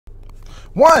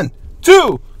1,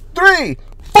 2, 3,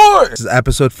 4. This is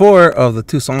episode 4 of the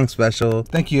 2-song special.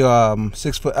 Thank you,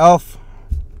 6 Foot Elf,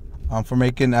 for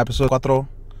making episode 4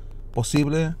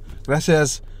 posible.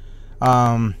 Gracias,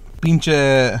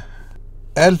 pinche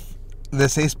elf de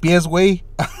 6 pies, güey.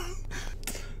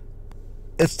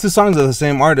 It's 2 songs of the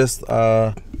same artist,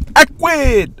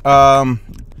 Akwid.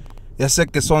 Ya sé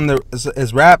que son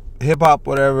es rap, hip hop,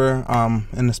 whatever,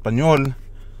 en español.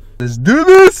 Let's do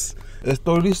this.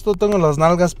 Estoy listo, tengo las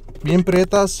nalgas bien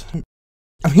prietas,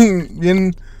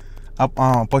 bien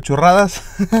apachurradas.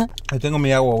 Ahí tengo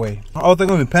mi agua, güey. Oh,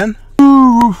 tengo mi pen.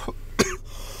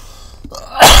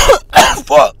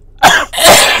 Fuck.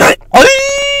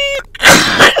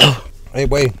 Hey,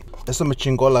 güey, eso me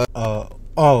chingó la...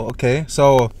 oh, okay,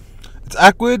 so it's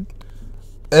Akwid.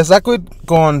 Es Akwid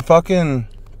con fucking...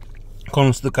 con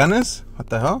los Tucanes. What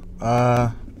the hell?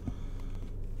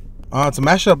 It's a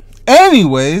mashup.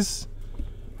 Anyways,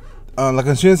 la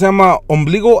canción se llama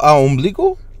Ombligo a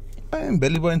Ombligo.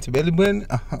 Belly button to belly button.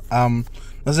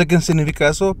 No sé qué significa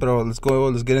eso, pero let's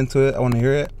get into it. I want to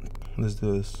hear it. Let's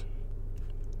do this.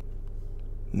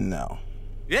 No.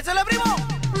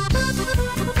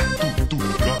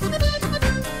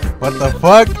 What the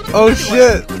fuck? Oh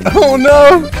shit. Oh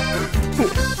no.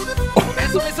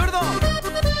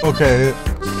 Okay.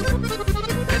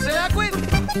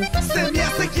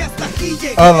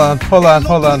 Hold on.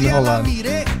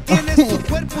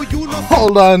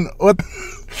 Hold on. What?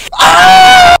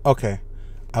 Okay.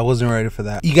 I wasn't ready for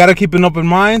that. You gotta keep an open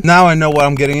mind. Now I know what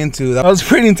I'm getting into. That was a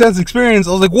pretty intense experience.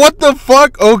 I was like, what the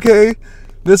fuck? Okay.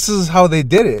 This is how they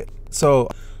did it. So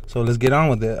let's get on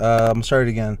with it. I'm gonna start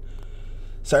it again.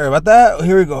 Sorry about that.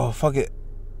 Here we go. Fuck it.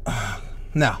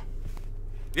 Now.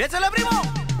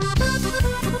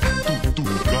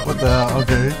 What the hell?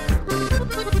 Okay.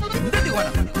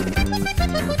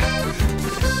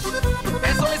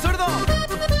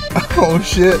 Oh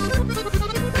shit.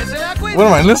 What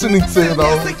am I listening to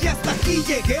though?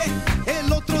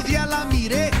 El otro día la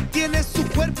miré, tiene su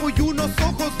cuerpo y unos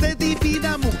ojos de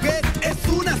divina mujer. Es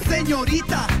una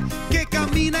señorita que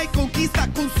camina y conquista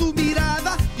con su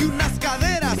mirada y unas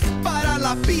caderas para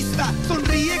la pista.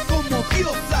 Sonríe como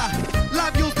diosa,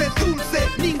 labios de dulce,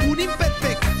 ninguna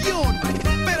imperfección.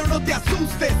 Pero no te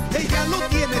asustes, ella lo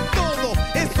tiene todo,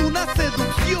 es una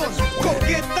seducción.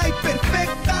 Coqueta y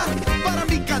perfecta para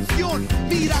mi canción.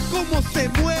 Mira cómo se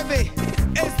mueve,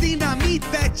 es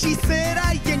dinamita,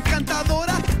 hechicera y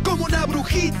encantadora como una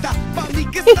brujita. Pa' mí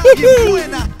que está bien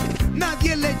buena,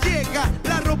 nadie le llega,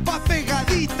 la ropa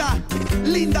pegadita,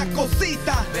 linda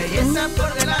cosita. Belleza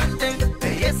por delante,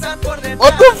 belleza por detrás.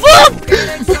 What the fuck?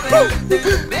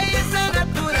 Belleza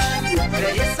natural,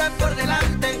 belleza por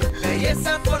delante,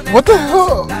 belleza por detrás. What the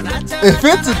hell? It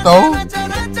fits it though.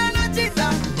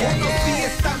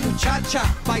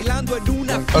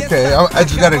 Okay, I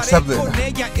just gotta accept it.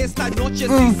 Esta noche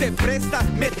sí se presta,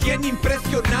 me tiene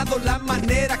impresionado la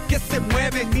manera que se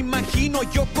mueve. Me imagino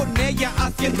yo con ella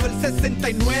haciendo el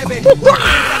 69.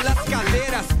 Las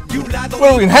caderas de un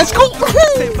lado y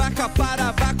se baja para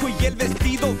abajo y el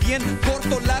vestido bien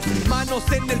corto, las manos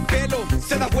en el pelo,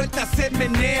 se da vuelta, se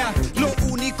menea. Lo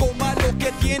único malo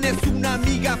que tiene es una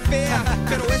amiga fea,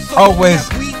 pero eso always.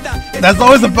 That's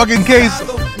always the fucking case.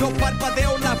 No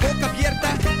parpadeo, la boca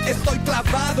abierta, estoy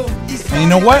clavado. And you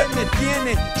know what?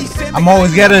 I'm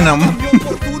always getting them.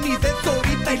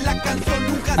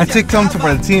 I take them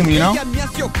for the team, you know?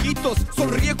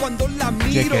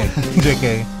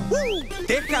 JK.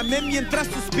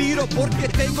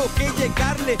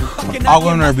 All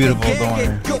women are beautiful, don't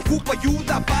worry.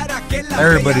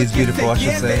 Everybody's beautiful, I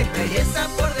should say.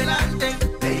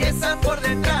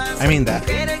 I mean that.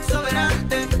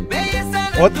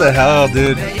 What the hell,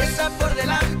 dude?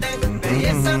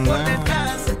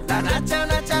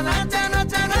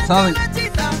 Sound like...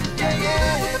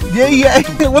 Yeah.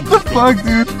 What the fuck,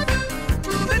 dude?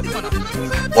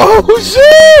 Oh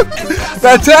shit!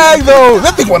 That tag though.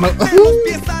 That thing went up.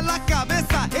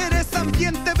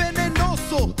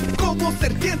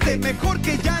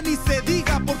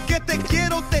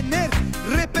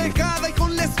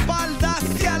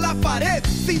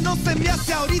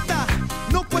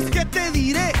 No, pues que te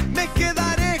diré, me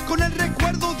quedaré con el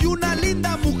recuerdo de una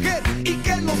linda mujer y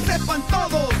que lo sepan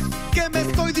todos que me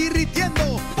estoy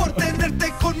divirtiendo por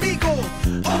tenerte conmigo,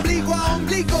 ombligo a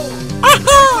ombligo.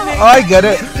 I get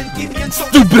it.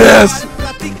 Stupid ass.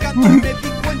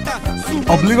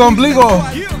 Ombligo, ombligo.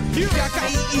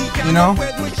 You know?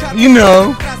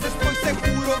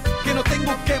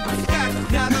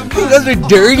 You guys are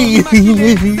dirty.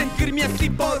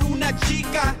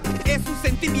 Es un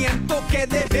sentimiento que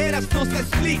de veras no se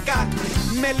explica.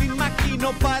 Me lo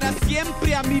imagino para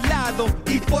siempre a mi lado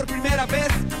y por primera vez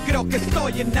creo que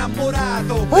estoy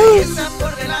enamorado. Belleza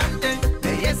por delante,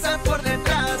 belleza por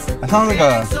detrás,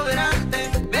 belleza exuberante,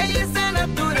 belleza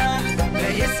natural.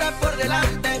 Belleza por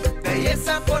delante,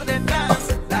 belleza por detrás.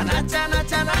 La nacha,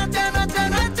 nacha, nacha, nacha,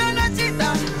 nacha,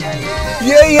 nachita.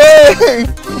 Yeah, yeah. Yeah.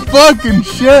 Fucking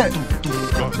shit.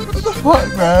 What the fuck,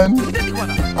 man?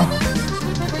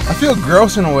 I feel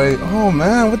gross in a way. Oh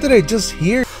man, what did I just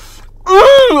hear?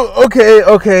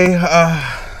 Okay.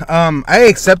 I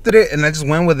accepted it and I just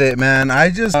went with it, man. I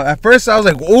just at first I was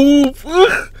like, ooh,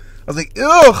 I was like,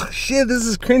 ugh, shit, this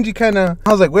is cringy kind of.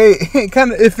 I was like, wait,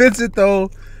 it fits it though.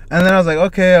 And then I was like,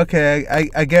 okay,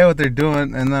 I get what they're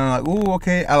doing. And then I'm like, ooh,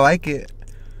 okay, I like it.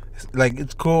 Like,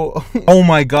 it's cool. Oh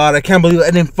my god, I can't believe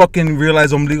I didn't fucking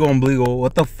realize Ombligo.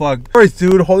 What the fuck? Alright,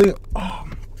 dude, holding. Oh.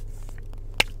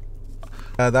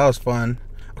 That was fun.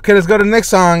 Okay, let's go to the next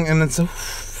song. And it's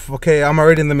okay, I'm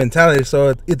already in the mentality,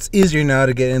 so it's easier now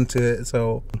to get into it.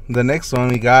 So the next one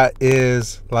we got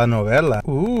is La Novela.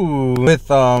 Ooh, with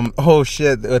oh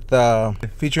shit, with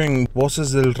featuring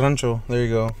Voces del Rancho. There you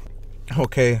go.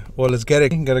 Okay, well, let's get it.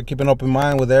 Gotta keep an open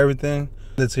mind with everything.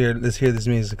 Let's hear this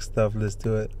music stuff. Let's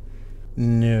do it.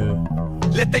 No.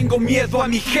 Le tengo miedo a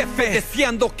mi jefe,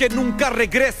 deseando que nunca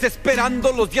regrese,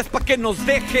 esperando los días pa' que nos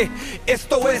deje.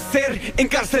 Esto es ser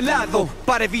encarcelado.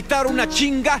 Para evitar una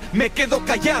chinga me quedo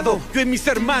callado. Yo y mis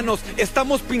hermanos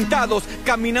estamos pintados,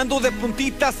 caminando de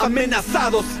puntitas,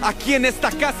 amenazados. Aquí en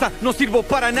esta casa no sirvo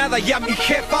para nada. Y a mi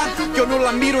jefa yo no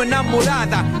la miro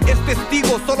enamorada. Es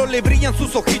testigo, solo le brillan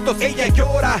sus ojitos. Ella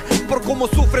llora por cómo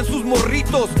sufren sus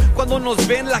morritos. Cuando nos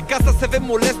ven la casa se ve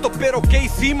molesto. Pero ¿qué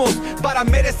hicimos para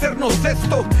merecernos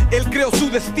esto? Él creó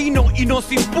su destino y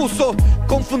nos impuso.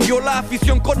 Confundió la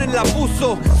afición con el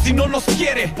abuso. Si no nos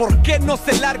quiere, ¿por qué no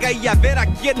se larga? Y a ver a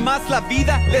quién más la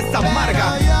vida les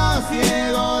amarga. Pero yo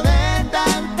ciego de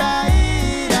tanta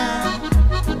ira,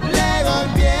 le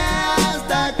golpeé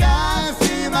hasta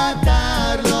casi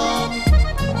matarlo.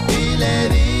 Y le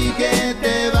dije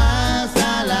te vas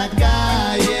a la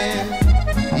calle.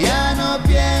 Ya no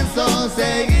pienso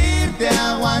seguirte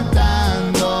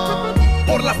aguantando.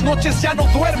 Por las noches ya no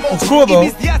duermo, cool, y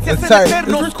mis días se hacen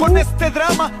eternos con este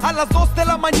drama a las 2 de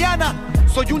la mañana.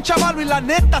 Soy un chavalo y la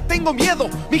neta tengo miedo.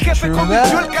 Mi jefe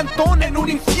convirtió el cantón en un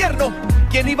infierno.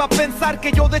 ¿Quién iba a pensar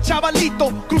que yo de chavalito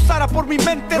cruzara por mi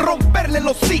mente romperle el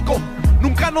hocico?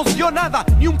 Nunca nos dio nada,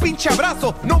 ni un pinche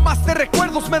abrazo. No más de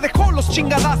recuerdos me dejó los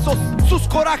chingadazos. Sus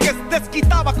corajes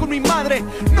desquitaba con mi madre.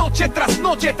 Noche tras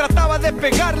noche trataba de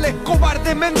pegarle.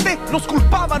 Cobardemente nos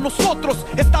culpaba a nosotros.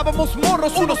 Estábamos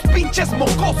morros, unos pinches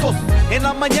mocosos. En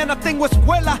la mañana tengo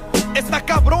escuela. Está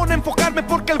cabrón enfocarme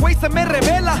porque el güey se me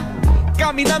revela.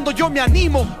 Caminando yo me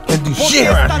animo, porque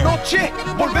esta noche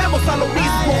volvemos a lo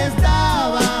mismo. Ahí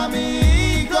estaba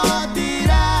mi hijo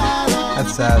tirado.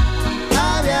 That's sad.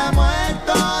 Había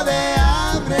muerto de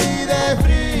hambre y de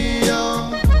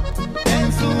frío.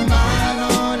 En su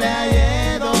mano le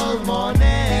hallé 2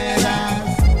 monedas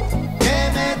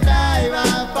que me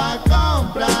traía pa'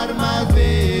 comprar más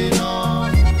vino.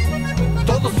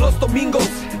 Todos los domingos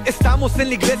estamos en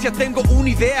la iglesia, tengo una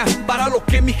idea para lo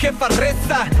que mi jefa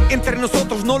reza. Entre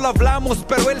nosotros no lo hablamos,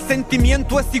 pero el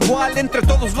sentimiento es igual entre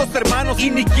todos los hermanos.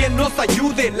 Y ni quien nos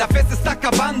ayude, la fe se está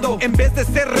acabando. En vez de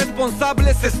ser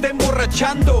responsables, se está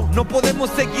emborrachando. No podemos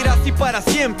seguir así para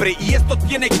siempre, y esto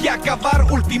tiene que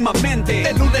acabar últimamente.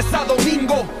 De lunes a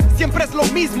domingo, siempre es lo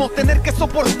mismo, tener que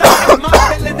soportar el mal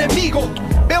del enemigo.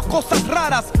 Veo cosas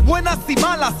raras, buenas y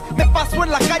malas. Me paso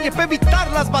en la calle para evitar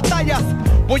las batallas.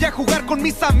 Voy a jugar con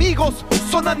mis amigos,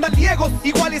 son andaliegos,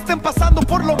 igual estén pasando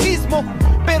por lo mismo.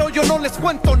 Pero yo no les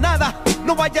cuento nada,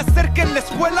 no vaya a ser que en la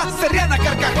escuela se rían a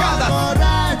carcajadas.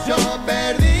 Borracho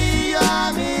perdí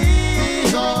a mi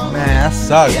hijo. Man, that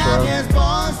sucks, Y a bro. mi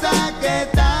esposa que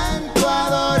tanto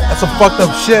adoraba. That's some fucked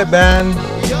up shit, man.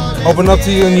 Open up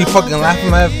to you and you fucking laugh in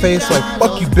my face like,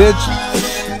 fuck you, bitch.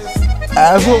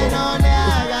 Asshole. No le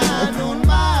hagan un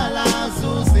mal a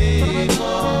sus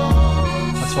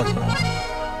hijos. That's fucking bad.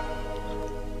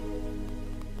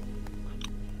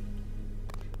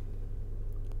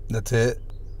 That's it.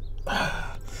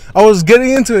 I was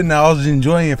getting into it now. I was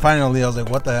enjoying it finally. I was like,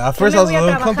 what the hell? At first I was a little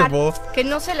uncomfortable. Que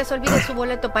no se les olvide su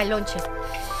boleto para el lonche.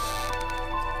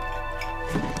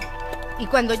 Y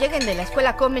cuando lleguen de la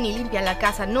escuela comen y limpian la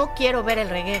casa. No quiero ver el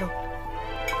reguero.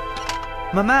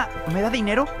 Mamá, ¿me da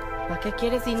dinero? ¿Para qué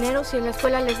quieres dinero si en la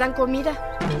escuela les dan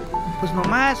comida? Pues no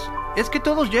más. Es que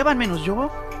todos llevan menos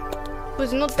yo.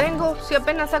 Pues no tengo, si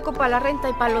apenas saco para la renta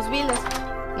y para los biles.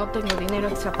 No tengo dinero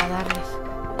extra para darles.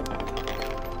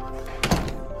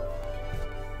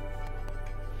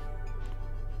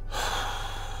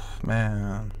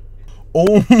 Man.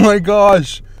 Oh my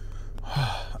gosh.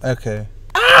 Okay.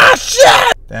 Ah,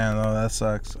 shit! Damn, no, that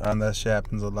sucks. That shit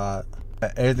happens a lot.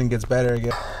 Everything gets better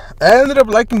again. I ended up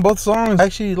liking both songs. I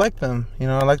actually liked them. You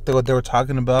know, I liked what they were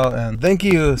talking about. And thank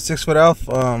you, 6 Foot Elf,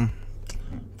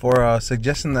 for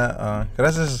suggesting that.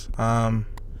 Gracias,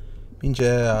 pinche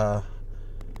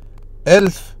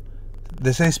Elf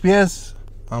de 6 pies,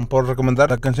 por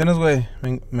recomendar las canciones, güey.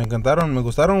 Me encantaron, me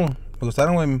gustaron,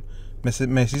 güey.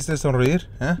 Me hiciste sonreír,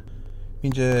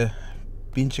 pinche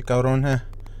cabrón,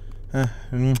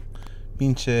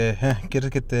 pinche, quieres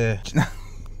que te...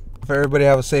 For everybody,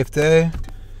 have a safe day.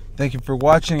 Thank you for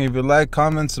watching. If you like,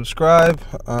 comment, subscribe,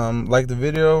 like the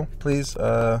video, please.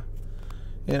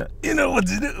 You know what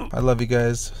to do. I love you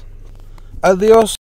guys. Adios.